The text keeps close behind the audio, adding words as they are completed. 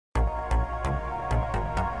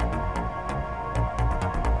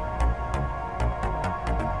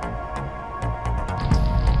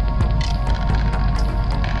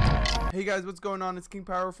Hey guys, what's going on? It's King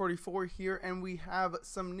Power 44 here, and we have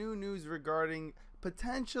some new news regarding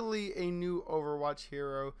potentially a new Overwatch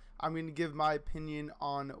hero. I'm going to give my opinion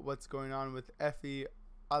on what's going on with Efi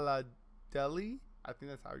Oladele. I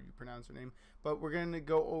think that's how you pronounce her name. But we're going to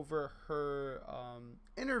go over her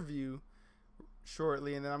interview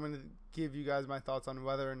shortly, and then I'm going to give you guys my thoughts on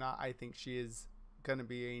whether or not I think she is going to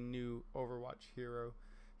be a new Overwatch hero.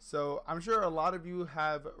 So I'm sure a lot of you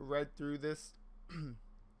have read through this.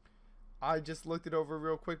 I just looked it over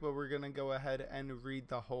real quick, but we're going to go ahead and read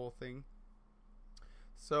the whole thing.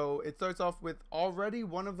 So it starts off with, already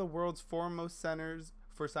one of the world's foremost centers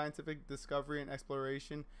for scientific discovery and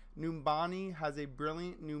exploration, Numbani has a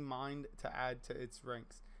brilliant new mind to add to its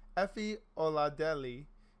ranks. Efi Oladele,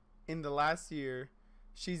 in the last year,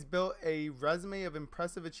 she's built a resume of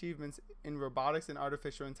impressive achievements in robotics and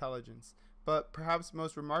artificial intelligence. But perhaps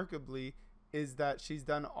most remarkably is that she's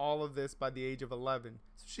done all of this by the age of 11.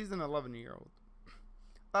 So she's an 11-year-old.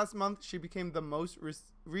 Last month, she became the most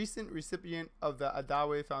recent recipient of the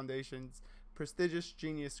Adawe Foundation's prestigious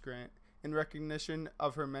Genius Grant in recognition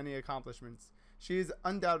of her many accomplishments. She is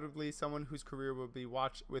undoubtedly someone whose career will be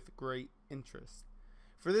watched with great interest.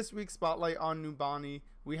 For this week's Spotlight on Numbani,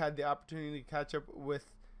 we had the opportunity to catch up with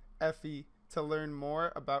Efi to learn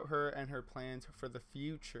more about her and her plans for the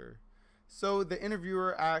future. So the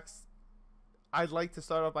interviewer asks, "I'd like to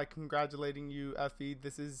start off by congratulating you, Efi.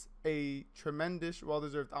 This is a tremendous,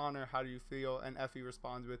 well-deserved honor. How do you feel?" And Efi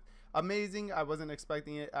responds with, "Amazing. I wasn't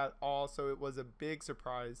expecting it at all, so it was a big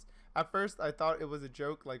surprise. At first, I thought it was a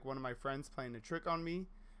joke, like one of my friends playing a trick on me.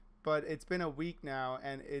 But it's been a week now,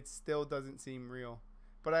 and it still doesn't seem real.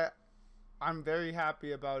 But I'm very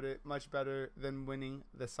happy about it, much better than winning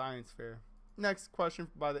the science fair." Next question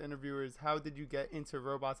by the interviewer is, "How did you get into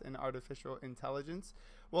robots and artificial intelligence?"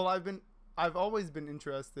 Well, I've always been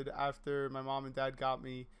interested after my mom and dad got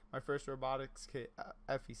me my first robotics kit,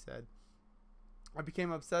 Efi said. "I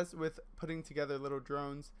became obsessed with putting together little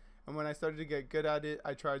drones, and when I started to get good at it,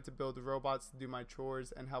 I tried to build robots to do my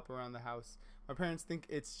chores and help around the house. My parents think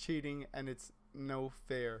it's cheating and it's no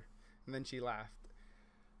fair." And then she laughed.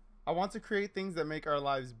 "I want to create things that make our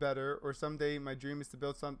lives better, or someday my dream is to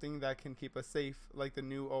build something that can keep us safe, like the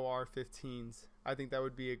new OR-15s. I think that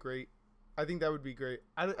would be great. I think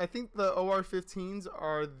the OR-15s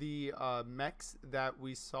are the mechs that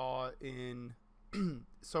we saw in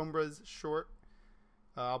Sombra's short.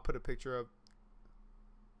 I'll put a picture up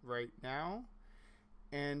right now.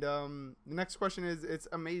 And the next question is, "It's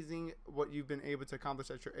amazing what you've been able to accomplish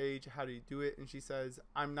at your age. How do you do it?" And she says,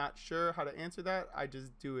 "I'm not sure how to answer that. I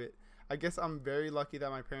just do it. I guess I'm very lucky that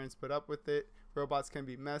my parents put up with it. Robots can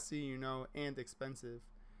be messy, you know, and expensive.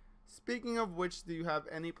 Speaking of which, do you have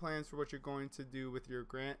any plans for what you're going to do with your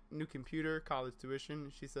grant? New computer, college tuition?"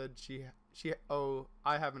 She said "Oh,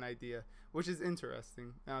 I have an idea," which is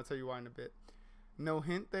interesting, and I'll tell you why in a bit. "No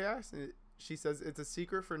hint?" they asked. She says, "It's a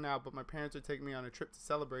secret for now, but my parents are taking me on a trip to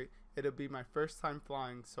celebrate. It'll be my first time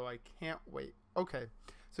flying, so I can't wait." Okay,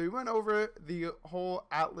 so we went over the whole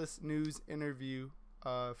Atlas News interview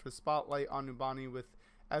for Spotlight on Numbani with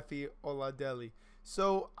Efi Oladele.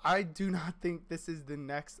 So I do not think this is the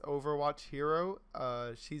next Overwatch hero.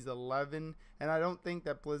 She's 11, and I don't think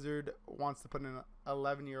that Blizzard wants to put an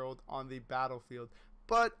 11-year-old on the battlefield.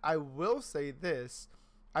 But I will say this.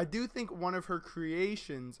 I do think one of her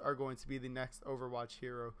creations are going to be the next Overwatch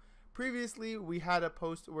hero. Previously, we had a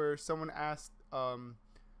post where someone asked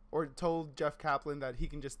or told Jeff Kaplan that he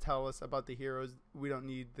can just tell us about the heroes. We don't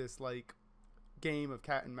need this like game of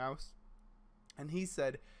cat and mouse. And he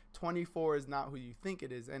said 24 is not who you think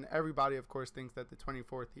it is. And everybody, of course, thinks that the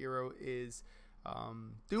 24th hero is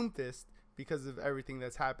Doomfist because of everything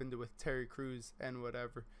that's happened with Terry Crews and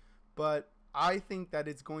whatever. But I think that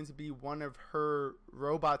it's going to be one of her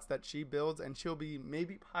robots that she builds, and she'll be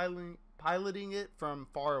maybe piloting it from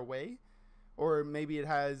far away, or maybe it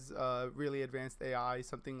has really advanced AI,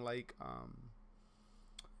 something like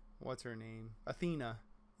what's her name, Athena.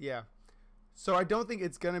 Yeah. So I don't think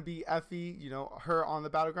it's gonna be Efi, you know, her on the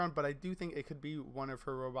battleground, but I do think it could be one of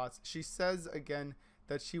her robots. She says again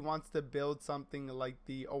that she wants to build something like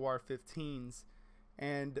the OR-15s.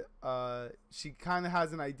 And she kind of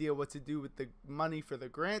has an idea what to do with the money for the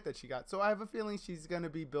grant that she got. So I have a feeling she's going to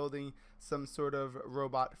be building some sort of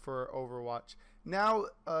robot for Overwatch. Now,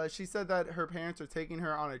 she said that her parents are taking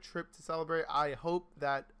her on a trip to celebrate. I hope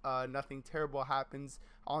that nothing terrible happens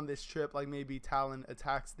on this trip, like maybe Talon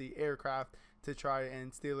attacks the aircraft to try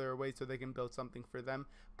and steal her away so they can build something for them.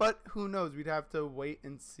 But who knows? We'd have to wait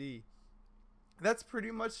and see. That's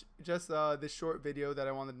pretty much just this short video that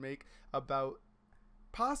I wanted to make about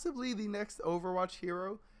possibly the next Overwatch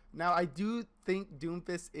hero. Now, I do think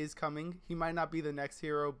Doomfist is coming. He might not be the next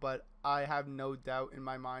hero, but I have no doubt in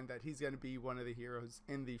my mind that he's going to be one of the heroes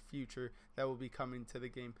in the future that will be coming to the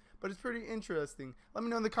game. But it's pretty interesting. Let me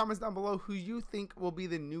know in the comments down below who you think will be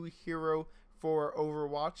the new hero for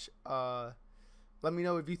Overwatch. Let me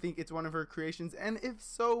know if you think it's one of her creations, and if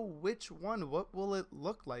so, which one? What will it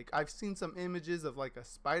look like? I've seen some images of like a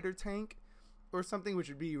spider tank or something, which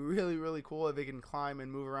would be really, really cool if it can climb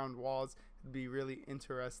and move around walls. It'd be really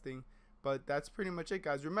interesting. But that's pretty much it,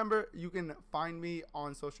 guys. Remember, you can find me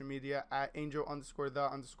on social media at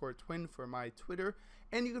angel_the_twin for my Twitter,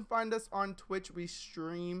 and you can find us on Twitch. We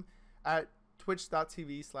stream at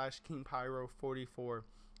twitch.tv/KingPyro44.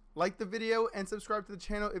 Like the video and subscribe to the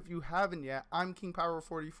channel if you haven't yet. I'm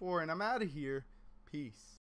KingPyro44, and I'm out of here. Peace.